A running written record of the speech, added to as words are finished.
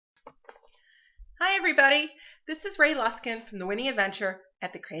Hi everybody, this is Ray Luskin from The Winning Adventure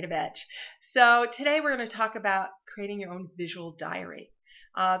at the Creative Edge. So today we're going to talk about creating your own visual diary.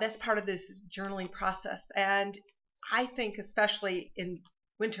 That's part of this journaling process, and I think especially in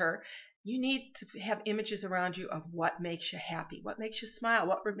winter you need to have images around you of what makes you happy, what makes you smile,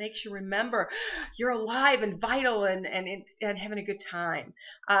 what makes you remember you're alive and vital and having a good time.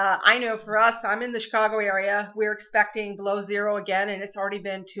 I know for us, I'm in the Chicago area. We're expecting below zero again, and it's already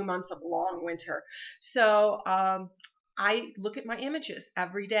been 2 months of long winter. So I look at my images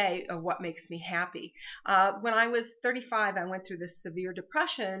every day of what makes me happy. When I was 35, I went through this severe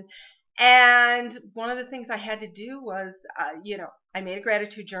depression, and one of the things I had to do was, I made a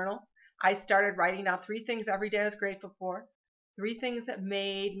gratitude journal. I started writing down 3 things every day I was grateful for. 3 things that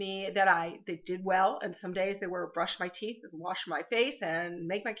made me that did well, and some days they were brush my teeth and wash my face and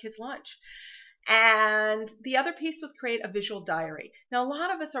make my kids lunch. And the other piece was create a visual diary. Now, a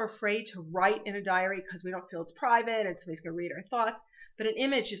lot of us are afraid to write in a diary because we don't feel it's private and somebody's going to read our thoughts. But an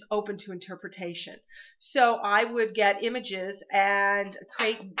image is open to interpretation. So I would get images and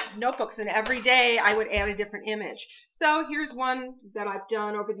create notebooks, and every day I would add a different image. So here's one that I've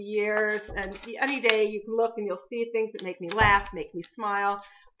done over the years, and any day you can look and you'll see things that make me laugh, make me smile,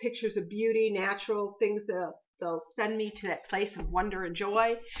 pictures of beauty, natural things that they'll send me to that place of wonder and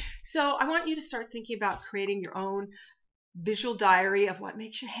joy. So I want you to start thinking about creating your own visual diary of what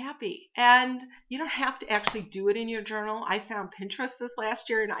makes you happy. And you don't have to actually do it in your journal. I found Pinterest this last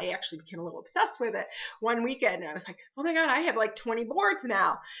year, and I actually became a little obsessed with it one weekend. And I was like, oh my God, I have like 20 boards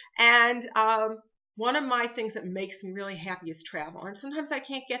now. And one of my things that makes me really happy is travel. And sometimes I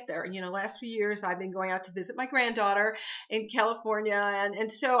can't get there. Last few years I've been going out to visit my granddaughter in California. And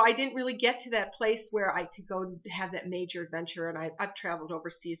so I didn't really get to that place where I could go have that major adventure. And I've traveled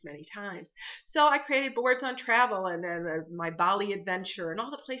overseas many times. So I created boards on travel and my Bali adventure and all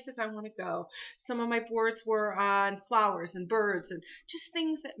the places I want to go. Some of my boards were on flowers and birds and just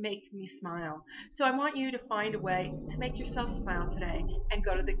things that make me smile. So I want you to find a way to make yourself smile today and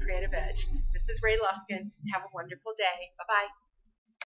go to the Creative Edge. This is Ray Luskin. Have a wonderful day. Bye-bye.